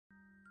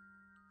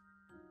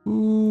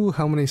Ooh,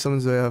 how many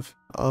summons do I have?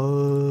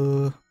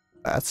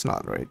 That's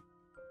not right.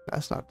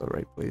 That's not the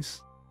right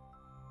place.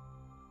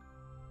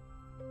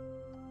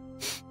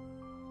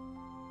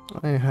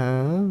 I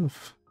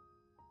have...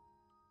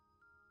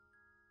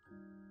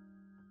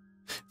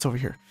 It's over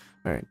here.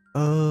 Alright.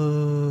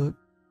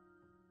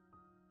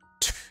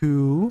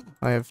 Two.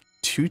 I have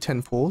 2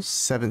 10 pulls,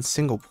 7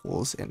 single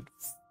pulls, and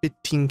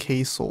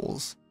 15k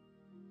souls.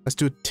 Let's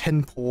do a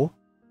 10 pull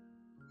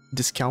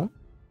discount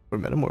for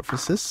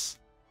Metamorphosis.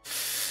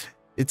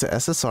 It's a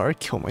SSR,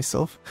 kill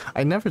myself.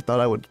 I never thought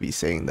I would be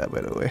saying that,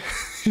 by the way.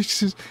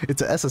 It's a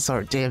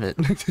SSR, damn it.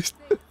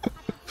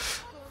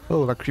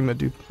 Oh, Lacrima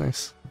dupe,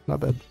 nice.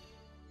 Not bad.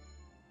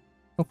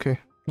 Okay,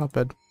 not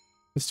bad.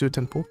 Let's do a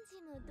 10 pull.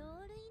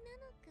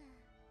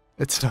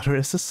 It's another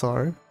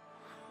SSR.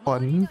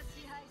 Fun.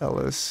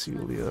 Ellis,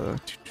 Yulia.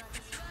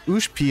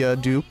 Ushpia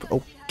dupe.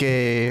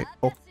 Okay,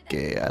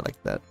 okay, I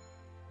like that.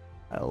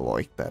 I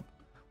like that.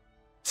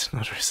 It's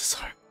another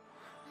SSR.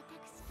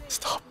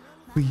 Stop,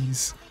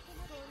 please.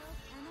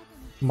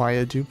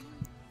 Maya dupe.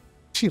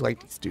 She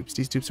liked these dupes.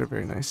 These dupes are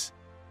very nice.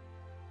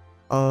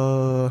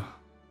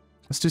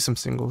 Let's do some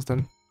singles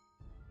then.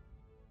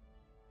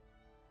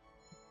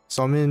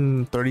 So I'm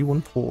in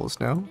 31 pulls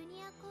now.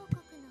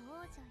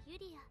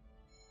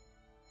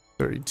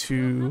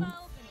 32.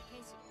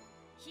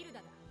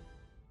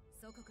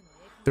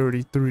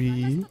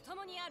 33.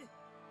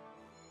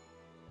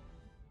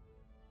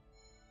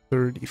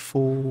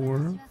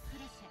 34.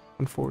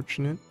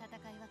 Unfortunate.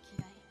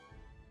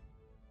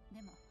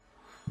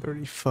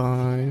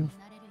 35.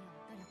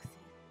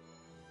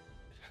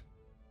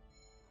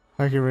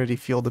 I can already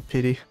feel the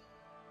pity.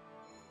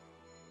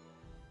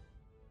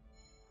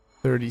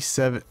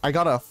 37. I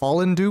got a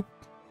fallen dupe?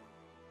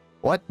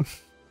 What?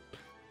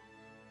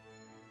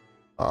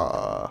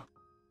 I'll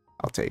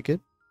take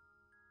it,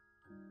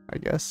 I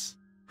guess.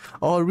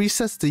 Oh, it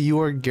resets the you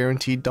are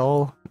guaranteed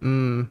doll.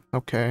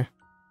 Okay.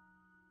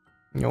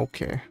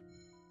 Okay.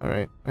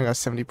 Alright, I got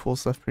 70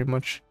 pulls left pretty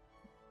much.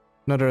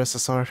 Another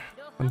SSR.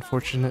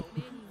 Unfortunate.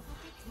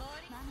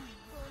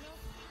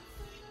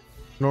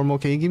 Normal,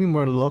 can you give me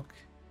more luck?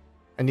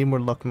 I need more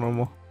luck,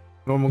 normal.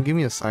 Normal, give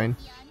me a sign.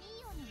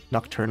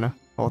 Nocturna.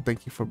 Oh,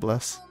 thank you for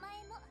bless.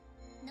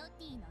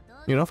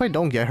 You know, if I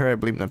don't get her, I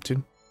blame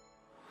Neptune.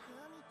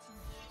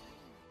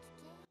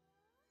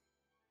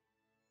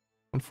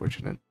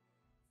 Unfortunate.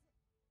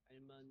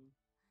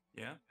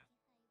 Yeah?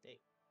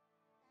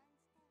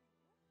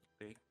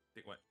 Take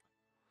what?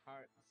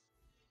 Hearts.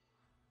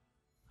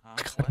 Huh?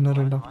 I got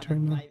another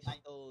Nocturna.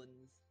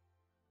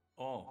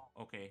 Oh,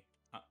 okay.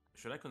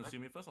 Should I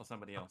consume it first or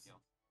somebody else?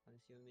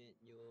 Consume it,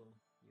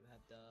 you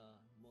have the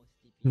most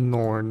DP.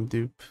 Norn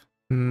dupe.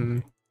 So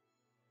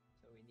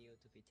we need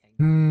to be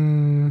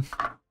tanky.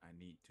 I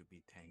need to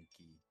be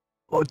tanky.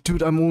 Oh,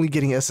 dude, I'm only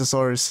getting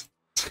SSRs.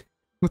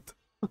 What the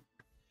fuck?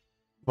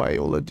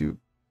 Viola dupe.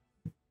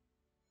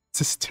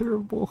 This is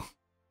terrible.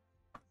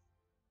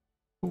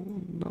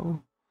 Oh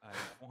no. I have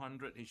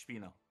 400 HP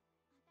now.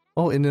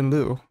 Oh, and then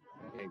Lou.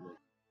 Okay, good.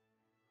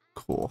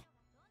 Cool.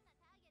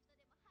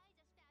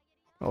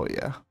 Oh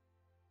yeah.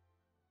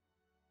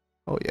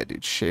 Oh yeah,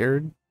 dude.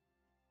 Shared.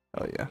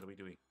 Oh yeah. What are we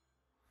doing?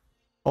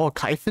 Oh,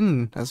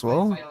 Kyphon as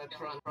well.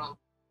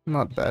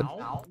 Not bad.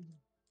 Now?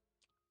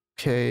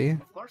 Okay.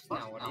 Of course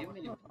now, what do you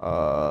mean?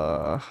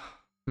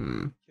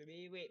 Should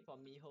we wait for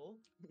Miho?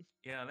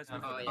 Yeah, let's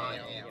wait for Oh, them.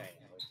 yeah.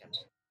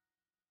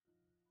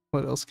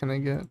 What else can I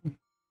get?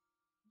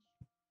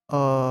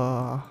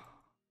 Huh.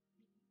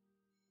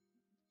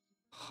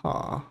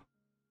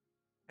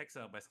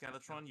 Hexa, by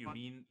Skeletron, you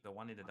mean the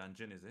one in the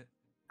dungeon, is it?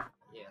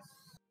 Yes.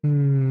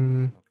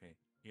 Okay.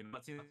 You're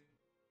not seeing...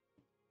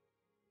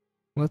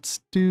 Let's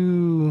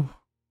do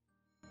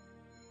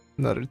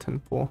another 10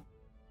 pull.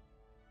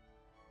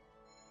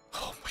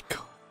 Oh my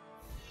god.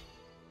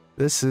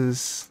 This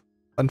is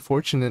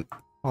unfortunate,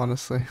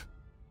 honestly.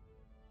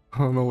 I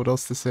don't know what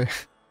else to say.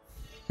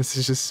 This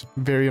is just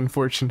very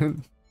unfortunate.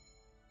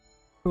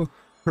 Oh,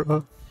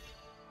 bruh.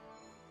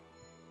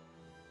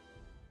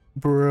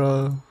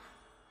 Bruh.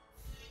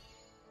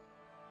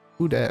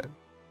 Who dat?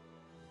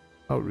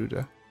 Oh,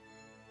 Ruda.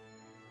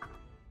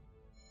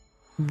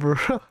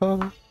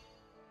 Bruh.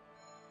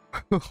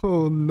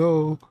 Oh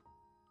no.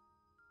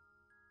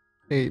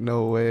 Ain't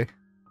no way.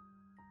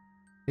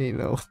 Ain't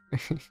no way.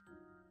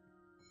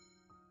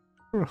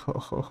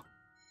 Bro.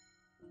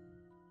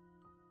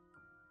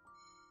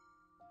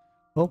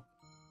 Well,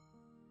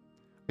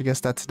 I guess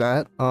that's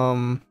that.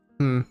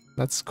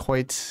 That's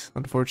quite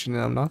unfortunate.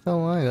 I'm not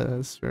gonna lie,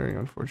 that's very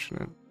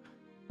unfortunate.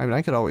 I mean,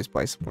 I could always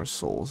buy some more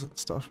souls and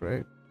stuff,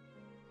 right?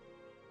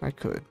 I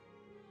could.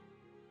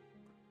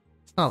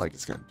 It's not like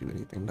it's gonna do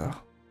anything though.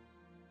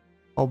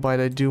 Albeit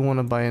I do want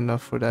to buy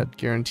enough for that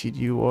guaranteed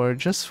UR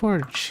just for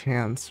a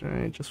chance,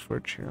 right? Just for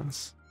a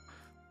chance.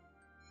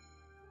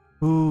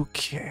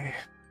 Okay.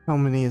 How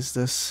many is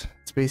this?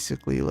 It's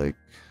basically like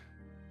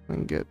I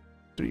can get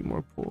 3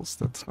 more pulls.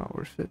 That's not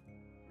worth it.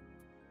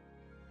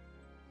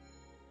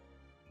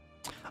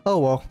 Oh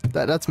well,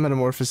 that's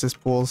Metamorpheses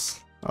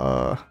Pulls.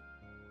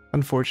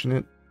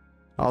 Unfortunate.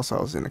 Also,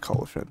 I was in a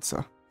call with friends,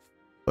 so.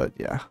 But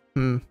yeah.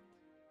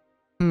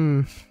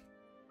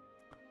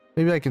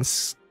 Maybe I can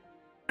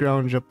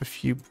scrounge up a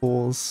few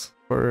pulls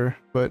for her,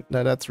 but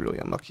that's really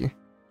unlucky.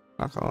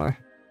 Not gonna lie.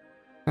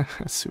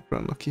 Super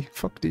unlucky.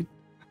 Fuck, dude.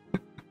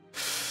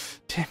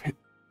 Damn it.